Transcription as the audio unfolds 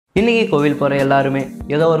இன்னைக்கு கோவில் போகிற எல்லாருமே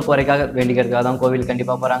ஏதோ ஒரு குறைக்காக வேண்டிக்கிறதுக்காக தான் கோவில்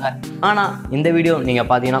கண்டிப்பாக போகிறாங்க. ஆனால் இந்த வீடியோ நீங்கள்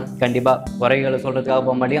பார்த்தீங்கன்னா கண்டிப்பாக குறைகளை சொல்கிறதுக்காக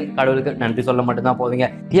போக மாட்டீங்க, கடவுளுக்கு நன்றி சொல்ல மட்டும்தான் போவீங்க.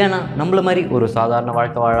 ஏன்னா நம்மள மாதிரி ஒரு சாதாரண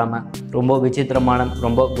வாழ்க்கை வாழாமல் ரொம்ப விசித்திரமான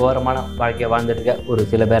ரொம்ப கோரமான வாழ்க்கையை வாழ்ந்துட்டு இருக்க ஒரு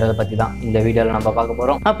சில பேரை பற்றி தான் இந்த வீடியோவில் நம்ம பார்க்க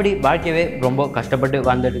போகிறோம். அப்படி வாழ்க்கையவே ரொம்ப கஷ்டப்பட்டு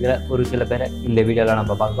வாழ்ந்துட்டு இருக்கிற ஒரு சில பேரை இந்த வீடியோவில்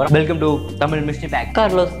நம்ம பார்க்க போகிறோம். Welcome to Tamil மிஸ்டி back.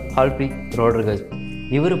 Carlos Alfie Rodrigues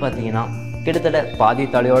இவர் பார்த்தீங்கன்னா கிட்டத்தட்ட பாதி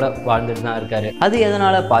தலையோட வாழ்ந்துட்டு தான் இருக்காரு. அது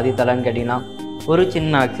எதனால பாதி தலைன்னு கேட்டீங்கன்னா, ஒரு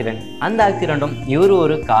சின்ன ஆக்சிடென்ட். அந்த ஆக்சிடென்ட்டும் இவரு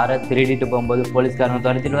ஒரு காரை திருடிட்டு போகும்போது போலீஸ்காரங்க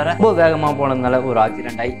துரத்திட்டு வர ரொம்ப வேகமாக போனதுனால ஒரு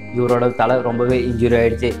ஆக்சிடென்ட் ஆகி இவரோட தலை ரொம்பவே இன்ஜுரி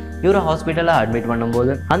ஆயிடுச்சு. இவரை ஹாஸ்பிட்டலில் அட்மிட்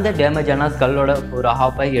பண்ணும்போது அந்த டேமேஜ் ஆன ஸ்கல்லோட ஒரு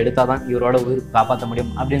ஹாஃப் ஆகி எடுத்தால் தான் இவரோட உயிர் காப்பாற்ற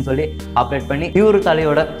முடியும் அப்படின்னு சொல்லி ஆப்ரேட் பண்ணி இவர்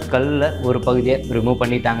தலையோட ஸ்கல்லில் ஒரு பகுதியை ரிமூவ்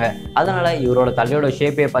பண்ணிட்டாங்க. அதனால இவரோட தலையோட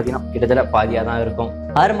ஷேப்பே பார்த்தீங்கன்னா கிட்டத்தட்ட பாதியாக தான் இருக்கும்.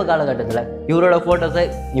 ஆரம்ப காலகட்டத்தில் இவரோட ஃபோட்டோஸை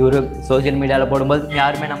இவர் சோசியல் மீடியாவில் போடும்போது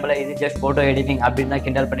யாருமே நம்மள இது ஜஸ்ட் ஃபோட்டோ எடிட்டிங் அப்படின்னு தான்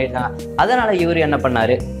கிண்டல் பண்ணியிருக்காங்க. அதனால இவர் என்ன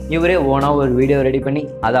பண்ணாரு, இவரே ஓனாக ஒரு வீடியோ ரெடி பண்ணி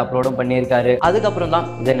அதை அப்லோடும் பண்ணியிருக்காரு. அதுக்கப்புறம் தான்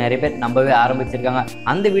இதை நிறைய பேர் நம்பவே ஆரம்பிச்சிருக்காங்க.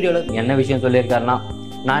 அந்த வீடியோவில் என்ன விஷயம் சொல்லியிருக்காருன்னா,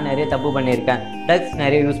 நான் நிறைய தப்பு பண்ணியிருக்கேன், ட்ரக்ஸ்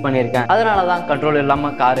நிறைய யூஸ் பண்ணியிருக்கேன், அதனால தான் கண்ட்ரோல்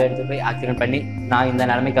இல்லாமல் கார் எடுத்து போய் ஆக்சிடென்ட் பண்ணி நான் இந்த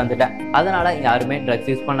நிலைமைக்கு வந்துட்டேன். அதனால யாருமே ட்ரக்ஸ்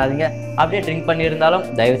யூஸ் பண்ணாதீங்க, அப்படியே ட்ரிங்க் பண்ணியிருந்தாலும்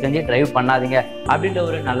தயவு செஞ்சு டிரைவ் பண்ணாதீங்க அப்படின்ற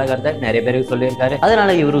ஒரு நல்ல கருத்தை நிறைய பேருக்கு சொல்லியிருக்காரு.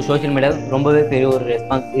 அதனால இவரு சோசியல் மீடியாவில் ரொம்பவே பெரிய ஒரு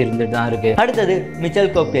ரெஸ்பான்ஸ் இருந்துட்டு தான் இருக்கு. அடுத்தது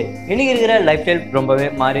மிச்சல் கோப்கே. இன்னைக்கு இருக்கிற லைஃப் ஸ்டைல் ரொம்பவே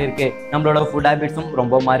மாறி இருக்கு. நம்மளோட ஃபுட் ஹேபிட்ஸும்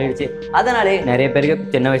ரொம்ப மாறிடுச்சு. அதனாலே நிறைய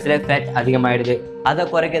பேருக்கு சின்ன வயசுல ஃபேட் அதிகமாயிடுது. அதை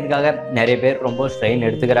குறைக்கிறதுக்காக நிறைய பேர் ரொம்ப ஸ்ட்ரெயின்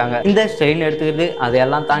எடுத்துக்கிறாங்க. இந்த ஸ்ட்ரெயின் எடுத்துக்கிறது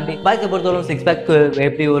அதையெல்லாம் தாண்டி பாய்ஸை பொறுத்தவரை சிக்ஸ் பேக்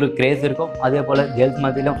எப்படி ஒரு கிரேஸ் இருக்கும், அதே போல கேர்ள்ஸ்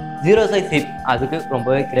மத்தியிலும் ஜீரோ சைஸ் ஹிப் அதுக்கு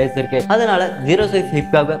ரொம்பவே கிரேஸ் இருக்கு. அதனால ஜீரோ சைஸ்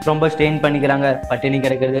ஹிப்காக ரொம்ப ஸ்ட்ரெயின் பண்ணிக்கிறாங்க. பட்டினி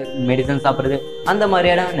கிடைக்கிறது, மெடிசன் சாப்பிட்றது, அந்த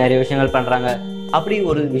மாதிரியான நிறைய விஷயங்கள் பண்றாங்க. அப்படி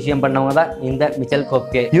ஒரு விஷயம் பண்ணவங்க தான் இந்த மிச்சல்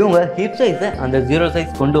கோப்கே. இவங்க ஹிப் சைஸை அந்த ஜீரோ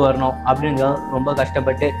சைஸ் கொண்டு வரணும் அப்படிங்கிறத ரொம்ப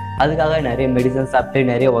கஷ்டப்பட்டு அதுக்காக நிறைய மெடிசன் சாப்பிட்டு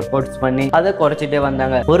நிறைய ஒர்க் அவுட்ஸ் பண்ணி அதை குறைச்சிட்டே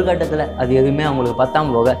வந்தாங்க. ஒரு கட்டத்தில் அது எதுவுமே அவங்களுக்கு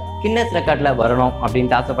பத்தாம போக கின்னஸ் ரெக்கார்ட்ல வரணும்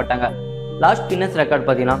அப்படின்ட்டு ஆசைப்பட்டாங்க. லாஸ்ட் கின்னஸ் ரெக்கார்ட்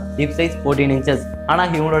பார்த்தீங்கன்னா ஹிப் சைஸ் 14 இன்ச்சஸ்.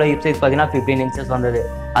 ஆனால் இவங்களோட ஹிப் சைஸ் பார்த்தீங்கன்னா 15 இன்ச்சஸ் வந்தது.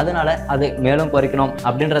 அதனால அது மேலும் குறைக்கணும்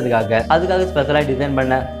அதுக்காக ஸ்பெஷலாக டிசைன்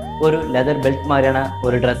பண்ண ஒரு லெதர் பெல்ட் மாதிரியான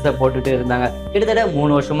ஒரு ட்ரெஸ்ஸை போட்டுட்டு இருந்தாங்க. கிட்டத்தட்ட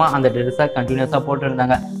 3 வருஷமா அந்த ட்ரெஸ்ஸை கண்டினியூஸாக போட்டு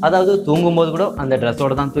இருந்தாங்க. அதாவது தூங்கும்போது கூட அந்த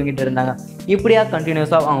ட்ரெஸ்ஸோட தான் தூங்கிட்டு இருந்தாங்க. இப்படியா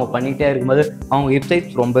கண்டினியூஸாக அவங்க பண்ணிக்கிட்டே இருக்கும்போது அவங்க ஹிப் சைஸ்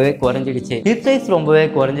ரொம்பவே குறைஞ்சிடுச்சு. ஹிப் சைஸ் ரொம்பவே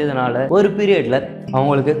குறைஞ்சதுனால ஒரு பீரியட்ல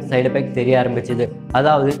அவங்களுக்கு சைடு எஃபெக்ட் தெரிய ஆரம்பிச்சுது.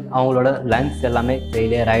 அதாவது அவங்களோட லங்ஸ் எல்லாமே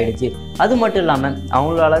ஃபெயிலியர் ஆயிடுச்சு. அது மட்டும் இல்லாமல்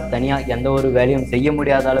அவங்களால தனியாக எந்த ஒரு வேலையும் செய்ய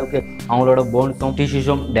முடியாத அளவுக்கு அவங்களோட போன்ஸும்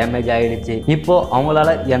டிஷ்யூஸும் டேமேஜ் ஆயிடுச்சு. இப்போ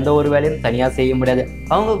அவங்களால எந்த ஒரு வேலையும் தனியாக செய்ய முடியாது.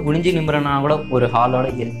 அவங்க குனிஞ்சு நிமிரனா கூட ஒரு ஹாலோட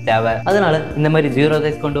ஹெல்ப் தேவை. அதனால இந்த மாதிரி ஜீரோ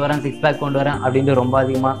சைஸ் கொண்டு வரேன், சிக்ஸ் பேக் கொண்டு வரேன் அப்படின்ட்டு ரொம்ப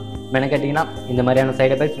அதிகமாக மெனக்கட்டிங்கன்னா இந்த மாதிரியான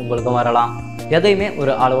சைடு எஃபெக்ட்ஸ் உங்களுக்கும் வரலாம். எதையுமே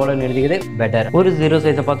ஒரு அளவோட நிறுத்திக்கிறது பெட்டர். ஒரு ஜீரோ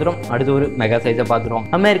சைஸை பார்த்துரும், அடுத்து ஒரு மெகா சைஸை பார்த்துருவோம்.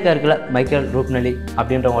 அமெரிக்கா இருக்கிற மைக்கேல் ரூப்னலி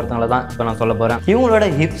அப்படின்ற ஒருத்தவங்களை தான் இப்போ நான் சொல்ல போறேன். இவங்களோட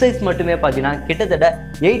ஹிப் சைஸ் மட்டுமே பார்த்தீங்கன்னா கிட்டத்தட்ட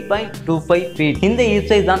 8.25 feet. இந்த ஹிப்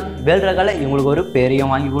சைஸ் தான் வேர்ல்ட் ரெக்கார்ட்ல இவங்களுக்கு ஒரு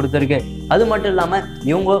பேரையும் வாங்கி கொடுத்துருக்கு. அது மட்டும் இல்லாமல்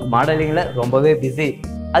இவங்க மாடலிங்ல ரொம்பவே பிஸி.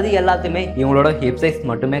 அது எல்லாத்தையுமே இவங்களோட ஹிப் சைஸ்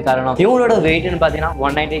மட்டுமே காரணம். இவங்களோட வெயிட்னு பார்த்தீங்கன்னா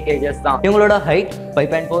 190 kgs தான். இவங்களோட ஹைட்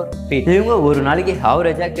 5.4 feet. இவங்க ஒரு நாளைக்கு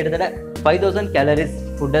ஆவரேஜா கிட்டத்தட்ட 5000 கேலரிஸ்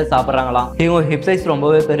ஃபுட்டை சாப்பிட்றாங்களாம். இவங்க ஹிப் சைஸ்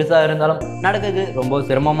ரொம்பவே பெருசாக இருந்தாலும் நடக்குது ரொம்ப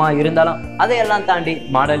சிரமமாக இருந்தாலும் அதையெல்லாம் தாண்டி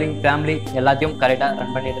மாடலிங் ஃபேமிலி எல்லாத்தையும் கரெக்டாக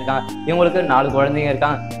ரன் பண்ணிட்டு இருக்காங்க. இவங்களுக்கு 4 குழந்தைங்க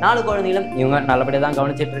இருக்காங்க. 4 குழந்தைகளும் இவங்க நல்லபடியாக தான்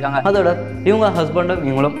கவனிச்சிட்டு இருக்காங்க. அதோட இவங்க ஹஸ்பண்டும்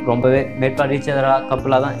இவங்களும் ரொம்பவே மேற்படிச்சதா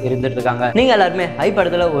கப்பலாக தான் இருந்துட்டு இருக்காங்க. நீங்க எல்லாருமே ஹை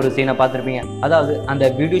படத்துல ஒரு சீனை பார்த்துருப்பீங்க. அதாவது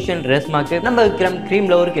அந்த பியூட்டிஷியன் ரேஸ்மாக்கு நம்ம விக்ரம்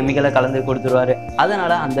கிரீம்ல ஒரு கெமிக்கலை கலந்து கொடுத்துருவாரு.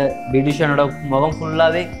 அதனால அந்த பியூட்டிஷியனோட முகம்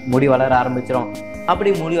ஃபுல்லாவே முடி வளர ஆரம்பிச்சிடும். அப்படி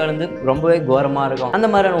முடி வளர்ந்து ரொம்பவே கோரமா இருக்கும். அந்த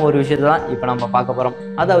மாதிரியான ஒரு விஷயத்தை தான் இப்போ நம்ம பார்க்க போறோம்.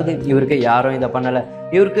 அதாவது இவருக்கு யாரும் இதை பண்ணல,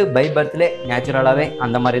 இவருக்கு பை பர்த்லே நேச்சுரலாவே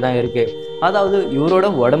அந்த மாதிரி தான் இருக்கு. அதாவது இவரோட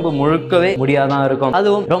உடம்பு முழுக்கவே முடியாதான் இருக்கும்.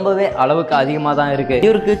 அதுவும் ரொம்பவே அளவுக்கு அதிகமாக தான் இருக்கு.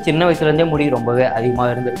 இவருக்கு சின்ன வயசுல இருந்தே முடி ரொம்பவே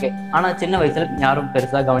அதிகமாக இருந்திருக்கு. ஆனா சின்ன வயசுல யாரும்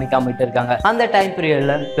பெருசா கவனிக்காமட்டு இருக்காங்க. அந்த டைம்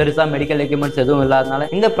பீரியட்ல பெருசா மெடிக்கல் எக்யூப்மெண்ட்ஸ் எதுவும் இல்லாதனால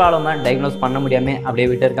இந்த ப்ராப்ளமை டயக்னோஸ் பண்ண முடியாம அப்படியே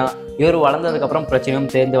விட்டு இருக்காங்க. இவர் வளர்ந்ததுக்கு அப்புறம்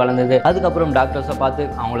பிரச்சனையும் சேர்ந்து வளர்ந்தது. அதுக்கப்புறம் டாக்டர்ஸை பார்த்து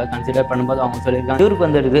அவங்கள கன்சிடர் பண்ணும்போது அவங்க சொல்லியிருக்காங்க இவருக்கு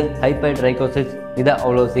வந்துடுது ஹைப்பர்ட்ரைகோசிஸ், இதை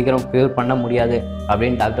அவ்வளோ சீக்கிரம் கியூர் பண்ண முடியாது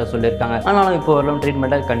அப்படின்னு டாக்டர் சொல்லியிருக்காங்க. ஆனாலும் இப்போ வரலாம்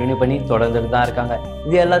ட்ரீட்மெண்ட்டை கண்டினியூ பண்ணி தொடர்ந்துட்டு தான் இருக்காங்க.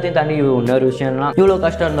 இது எல்லாத்தையும் தாண்டி இன்னொரு விஷயம்னா இவ்வளோ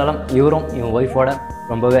கஷ்டம் இருந்தாலும் இவரும் இவங்க ஒய்ஃபோட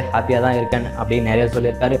ரொம்பவே ஹாப்பியாக தான் இருக்கேன் அப்படின்னு நிறைய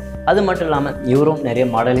சொல்லியிருக்காரு. அது மட்டும் இல்லாமல் இவரும் நிறைய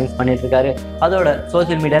மாடலிங்ஸ் பண்ணிட்டு இருக்காரு. அதோட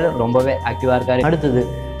சோசியல் மீடியாவில் ரொம்பவே ஆக்டிவாக இருக்காரு. அடுத்தது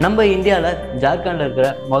நம்ம இந்தியாவில் ஜார்க்கண்ட்ல இருக்கிற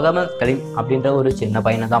முகமது கலீம் அப்படின்ற ஒரு சின்ன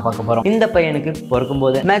பையனை தான் பார்க்க போறோம். இந்த பையனுக்கு பிறக்கும்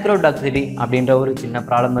போது மேக்ரோடாக்சிட்டி அப்படின்ற ஒரு சின்ன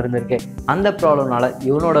ப்ராப்ளம் இருந்திருக்கு. அந்த ப்ராப்ளம்னால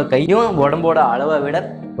இவனோட கையும் உடம்போட அளவை விட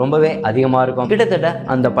ரொம்பவே அதிகமா இருக்கும். கிட்டத்தட்ட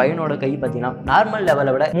அந்த பையனோட கை பார்த்தீங்கன்னா நார்மல்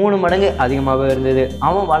லெவலை விட 3 மடங்கு அதிகமாகவே இருந்தது.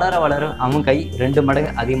 அவன் வளர வளர அவன் கை 2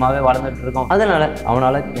 மடங்கு அதிகமாகவே வளர்ந்துட்டு இருக்கும். அதனால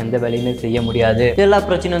அவனால எந்த வேலையுமே செய்ய முடியாது. எல்லா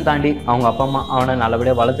பிரச்சனையும் தாண்டி அவங்க அப்பா அம்மா அவனை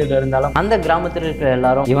நல்லபடியா வளர்த்துட்டு இருந்தாலும் அந்த கிராமத்தில் இருக்கிற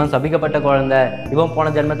எல்லாரும் இவன் சபிக்கப்பட்ட குழந்தை, இவன்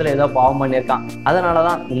போன ஜென்மத்துல ஏதோ பாவம் பண்ணியிருக்கான்,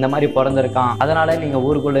 அதனாலதான் இந்த மாதிரி பிறந்திருக்கான், அதனால நீங்க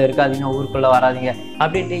ஊருக்குள்ள இருக்காதீங்க, ஊருக்குள்ள வராதீங்க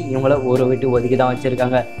அப்படின்ட்டு இவங்கள ஊரை விட்டு ஒதுக்கி தான்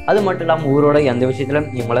வச்சிருக்காங்க. அது மட்டும் இல்லாம ஊரோட எந்த விஷயத்திலும்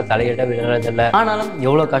இவங்கள தலையிட விடுறதில்லை. ஆனாலும்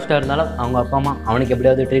எவ்வளவு கஷ்டம் இருந்தாலும் அவங்க அப்பா அம்மா அவனுக்கு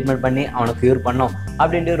எப்படியாவது ட்ரீட்மெண்ட் பண்ணி அவனை கியூர் பண்ணும்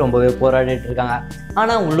அப்படின்ட்டு ரொம்பவே போராடிட்டு இருக்காங்க.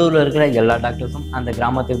 ஆனா உள்ளூர்ல இருக்கிற எல்லா டாக்டர்ஸும் அந்த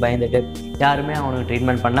கிராமத்துக்கு பயந்துட்டு யாருமே அவனுக்கு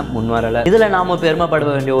ட்ரீட்மெண்ட் பண்ண முன் வரல. இதுல நாம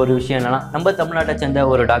பெருமைப்பட வேண்டிய ஒரு விஷயம் என்னன்னா, நம்ம தமிழ்நாட்டை சேர்ந்த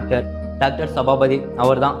ஒரு டாக்டர் சபாபதி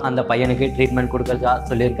அவர் தான் அந்த பையனுக்கு ட்ரீட்மெண்ட் கொடுக்கறதா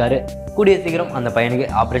சொல்லியிருக்காரு. கூடிய சீக்கிரம் அந்த பையனுக்கு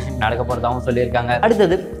ஆப்ரேஷன் நடக்க போறதாகவும் சொல்லியிருக்காங்க.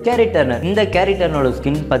 அடுத்தது கேரி டர்னர். இந்த கேரி டர்னரோட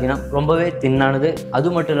ஸ்கின் பார்த்தீங்கன்னா ரொம்பவே தின்னானது,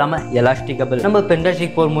 அது மட்டும் இல்லாமல் எலாஸ்டிகபிள். நம்ம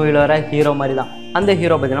பென்டாஸ்டிக் 4 மூவியில் வர ஹீரோ மாதிரி தான் அந்த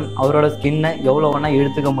ஹீரோ பார்த்தீங்கன்னா அவரோட ஸ்கின்னை எவ்வளோ வேணா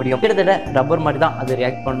இழுத்துக்க முடியும். கிட்டத்தட்ட ரப்பர் மாதிரி தான் அது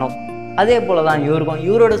ரியாக்ட் பண்ணும். அதே போல தான்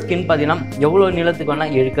இவரோட ஸ்கின் பார்த்தீங்கன்னா எவ்வளோ நீளத்துக்கு வேணா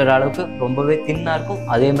இழுக்கிற அளவுக்கு ரொம்பவே தின்னா இருக்கும்.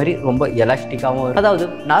 அதே மாதிரி ரொம்ப எலாஸ்டிக்காகவும் இருக்கும். அதாவது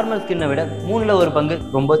நார்மல் ஸ்கின்னை விட 3ல் 1 பங்கு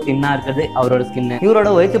ரொம்ப தின்னா இருக்கிறது அவரோட ஸ்கின்.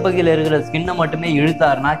 இவரோட வயிற்று பகுதியில் இருக்கிற ஸ்கின்னை மட்டுமே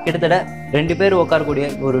இழுத்தாருன்னா கிட்டத்தட்ட 2 பேர் உட்காரக்கூடிய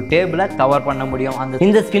ஒரு டேபிளை கவர் பண்ண முடியும்.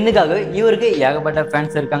 இந்த ஸ்கின்னுக்காகவே இவருக்கு ஏகப்பட்ட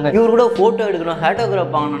ஃபேன்ஸ் இருக்காங்க. இவரு கூட போட்டோ எடுக்கணும்,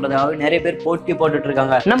 ஆட்டோகிராஃப் வாங்கணுன்றதுக்காக நிறைய பேர் போட்டி போட்டுட்டு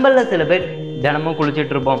இருக்காங்க. நம்மள சில பேர் தினமும்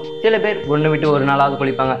குளிச்சுட்டு இருப்போம், சில பேர் 1 விட்டு 1 நாளாவது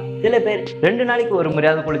குளிப்பாங்க, சில பேர் 2 நாளைக்கு ஒரு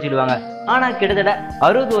முறையாவது குளிச்சிடுவாங்க. ஆனா கிட்டத்தட்ட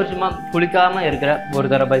 60 வருஷமா குளிக்காம இருக்கிற ஒரு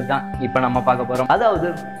தடவை தான் இப்ப நம்ம பார்க்க போறோம். அதாவது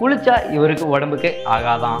குளிச்சா இவருக்கு உடம்புக்கு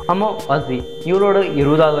ஆகாதான். ஆமா வாசி, இவரோட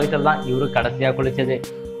 20வது வயசுல தான் இவரு கடைசியா குளிச்சது.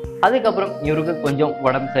 அதுக்கப்புறம் இவருக்கு கொஞ்சம்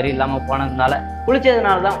உடம்பு சரியில்லாம போனதுனால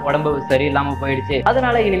குளிச்சதுனால தான் உடம்பு சரியில்லாம போயிடுச்சு.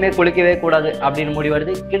 அதனால இனிமே குளிக்கவே கூடாது அப்படின்னு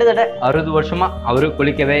முடிவெடுத்து கிட்டத்தட்ட 60 வருஷமா அவரு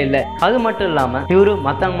குளிக்கவே இல்லை. அது மட்டும் இல்லாம இவரு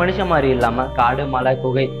மத்த மனுஷன் மாதிரி இல்லாம காடு, மலை,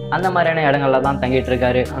 குகை அந்த மாதிரியான இடங்கள்ல தான் தங்கிட்டு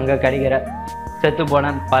இருக்காரு. அங்க கிடைக்கிற செத்து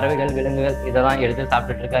போன பறவைகள், விலங்குகள் இதெல்லாம் எடுத்து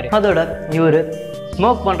சாப்பிட்டுட்டு இருக்காரு. அதோட இவரு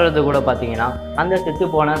ஸ்மோக் பண்றது கூட பாத்தீங்கன்னா அந்த செத்து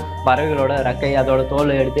போன பறவைகளோட ரெக்கை, அதோட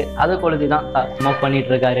தோலை எடுத்து அதை கொளுத்தி தான் ஸ்மோக்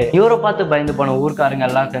பண்ணிட்டு இருக்காரு. இவரை பார்த்து பயந்து போன ஊர்க்காரங்க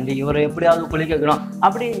எல்லாம் சேர்ந்து இவரை எப்படியாவது குளிக்க வைக்கணும்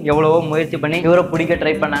அப்படி எவ்வளவோ முயற்சி பண்ணி இவரை பிடிக்க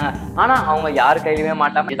ட்ரை பண்ணாங்க. ஆனா அவங்க யாரு கையிலுமே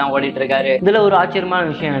மாட்டாம இதான் ஓடிட்டு இருக்காரு. இதுல ஒரு ஆச்சரியமான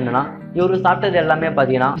விஷயம் என்னன்னா, இவரு சாப்பிட்டது எல்லாமே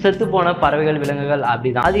பாத்தீங்கன்னா செத்து போன பறவைகள், விலங்குகள்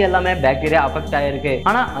அப்படிதான். அது எல்லாமே பாக்டீரியா அஃபெக்ட் ஆயிருக்கு.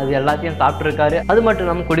 ஆனா அது எல்லாத்தையும் சாப்பிட்டு இருக்காரு. அது மட்டும்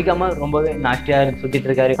இல்லாம குடிக்காம ரொம்பவே நாஸ்டியா சுத்திட்டு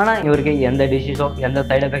இருக்காரு. ஆனா இவருக்கு எந்த டிசீஸோ எந்த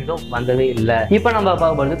சைடு எஃபெக்டோ வந்தது இல்லை. இப்ப நம்ம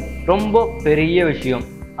பார்க்க போறது ரொம்ப பெரிய விஷயம்.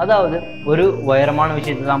 அதாவது ஒரு உயரமான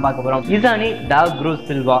விஷயத்தை தான் பார்க்க போறோம். இசானி டா குரூஸ்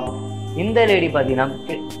சில்வா. இந்த லேடி பாத்தீங்கன்னா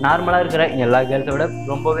நார்மலா இருக்கிற எல்லா கேர்ள்ஸை விட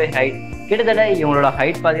ரொம்பவே ஹைட். கிட்டத்தட்ட இவங்களோட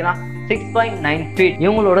ஹைட் பாத்தீங்கன்னா 6.9 feet.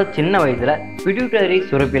 இவங்களோட சின்ன வயசுல பிட்யூட்டரி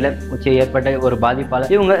சுரப்பில ஏற்பட்ட ஒரு பாதிப்பால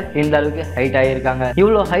இவங்க இந்த அளவுக்கு ஹைட் ஆகியிருக்காங்க.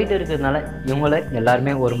 இவ்வளோ ஹைட் இருக்கிறதுனால இவங்கள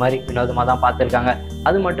எல்லாருமே ஒரு மாதிரி வினோதமா தான் பார்த்துருக்காங்க.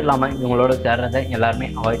 அது மட்டும் இல்லாம இவங்களோட சேர்றதை எல்லாருமே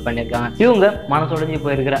அவாய்ட் பண்ணியிருக்காங்க. இவங்க மனசுடைஞ்சு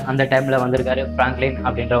போயிருக்கிற அந்த டைம்ல வந்திருக்காரு பிராங்க்லின்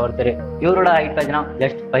அப்படின்ற ஒருத்தர். இவரோட ஹைட் பார்த்தீங்கன்னா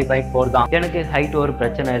ஜஸ்ட் 5.4 தான். எனக்கு ஹைட் ஒரு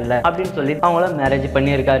பிரச்சனை இல்லை அப்படின்னு சொல்லி அவங்கள மேரேஜ்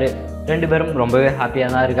பண்ணியிருக்காரு. 2 பேரும் ரொம்பவே ஹாப்பியா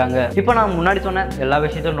தான் இருக்காங்க. இப்போ நான் முன்னாடி சொன்ன எல்லா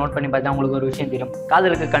விஷயத்தையும் நோட் பண்ணி பார்த்தா உங்களுக்கு ஒரு விஷயம் தெரியும்.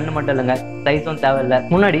 காதலுக்கு கண்ணு மட்டும் இல்லைங்க, சைஸும் தேவையில்லை.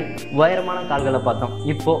 முன்னாடி உயரமான கால்களை பார்த்தோம்,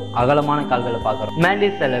 இப்போ அகலமான கால்களை பார்க்குறோம். மேண்டி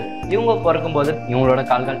செலர் இவங்க பிறக்கும் போது இவங்களோட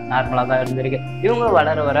கால்கள் நார்மலா தான் இருந்திருக்கு. இவங்க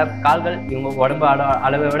வளர வர கால்கள் இவங்க உடம்பு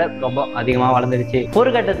அளவை விட ரொம்ப அதிகமா வளர்ந்துருச்சு.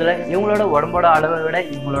 ஒரு கட்டத்துல இவங்களோட உடம்போட அளவை விட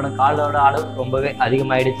இவங்களோட காலோட அளவு ரொம்பவே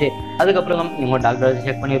அதிகமாயிடுச்சு. அதுக்கப்புறம் இவங்க டாக்டர்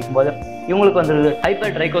செக் பண்ணியிருக்கும் போது இவங்களுக்கு வந்து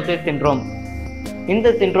ஹைப்பர் ட்ரைகோசிஸ் சிண்ட்ரோம். இந்த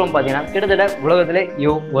சிண்ட்ரோம் பார்த்தீங்கன்னா கிட்டத்தட்ட உலகத்திலே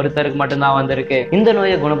ஒருத்தருக்கு மட்டும்தான் வந்திருக்கு. இந்த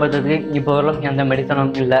நோயை குணப்படுத்துறதுக்கு இப்போ வரலாம் எந்த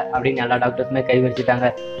மெடிசனும் இல்லை அப்படின்னு எல்லா டாக்டர்ஸுமே கை வச்சுட்டாங்க.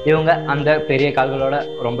 இவங்க அந்த பெரிய கால்களோட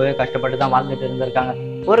ரொம்பவே கஷ்டப்பட்டு தான் வாழ்ந்துட்டு இருந்திருக்காங்க.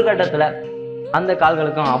 ஒரு கட்டத்துல அந்த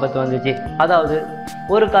கால்களுக்கும் ஆபத்து வந்துச்சு. அதாவது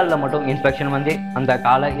ஒரு காலில் மட்டும் இன்ஸ்பெக்ஷன் வந்து அந்த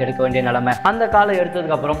காலை எடுக்க வேண்டிய நிலைமை. அந்த காலை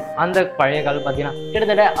எடுத்ததுக்கு அப்புறம் அந்த பழைய கால் பார்த்தீங்கன்னா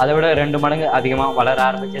கிட்டத்தட்ட அதை விட 2 மடங்கு அதிகமாக வளர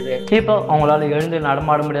ஆரம்பிச்சது. இப்போ அவங்களால எழுந்து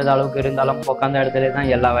நடமாட முடியாத அளவுக்கு இருந்தாலும் உட்காந்த இடத்துல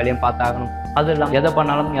தான் எல்லா வேலையும் பார்த்தாகணும். அது இல்லாமல் எதை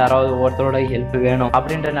பண்ணாலும் யாராவது ஒருத்தரோட ஹெல்ப் வேணும்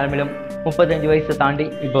அப்படின்ற நிலைமையிலும் 35 வயசு தாண்டி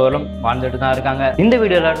இப்போ வரும் வாழ்ந்துட்டு தான் இருக்காங்க. இந்த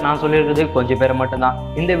வீடியோல நான் சொல்லியிருக்கிறது கொஞ்சம் பேர் மட்டும்தான்.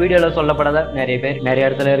 இந்த வீடியோல சொல்லப்படாத நிறைய பேர் நிறைய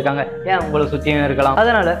இடத்துல இருக்காங்க. ஏன் உங்களை சுத்தியும் இருக்கலாம்.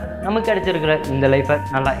 அதனால நமக்கு கிடைச்சிருக்கிற இந்த லைஃபை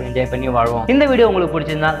நல்லா என்ஜாய் பண்ணி வாழ்வோம். இந்த வீடியோ உங்களுக்கு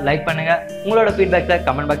பிடிச்சிருந்தா லைக் பண்ணுங்க, உங்களோட ஃபீட்பேக்ஸை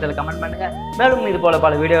கமெண்ட் பாக்ஸில் கமெண்ட் பண்ணுங்க. மேலும் இது போல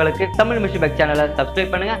பல வீடியோகளுக்கு தமிழ் மியூசிக் பேக் சேனலை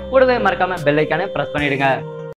சப்ஸ்கிரைப் பண்ணுங்க. கூடவே மறக்காம பெல் ஐக்கானை பிரஸ் பண்ணிடுங்க.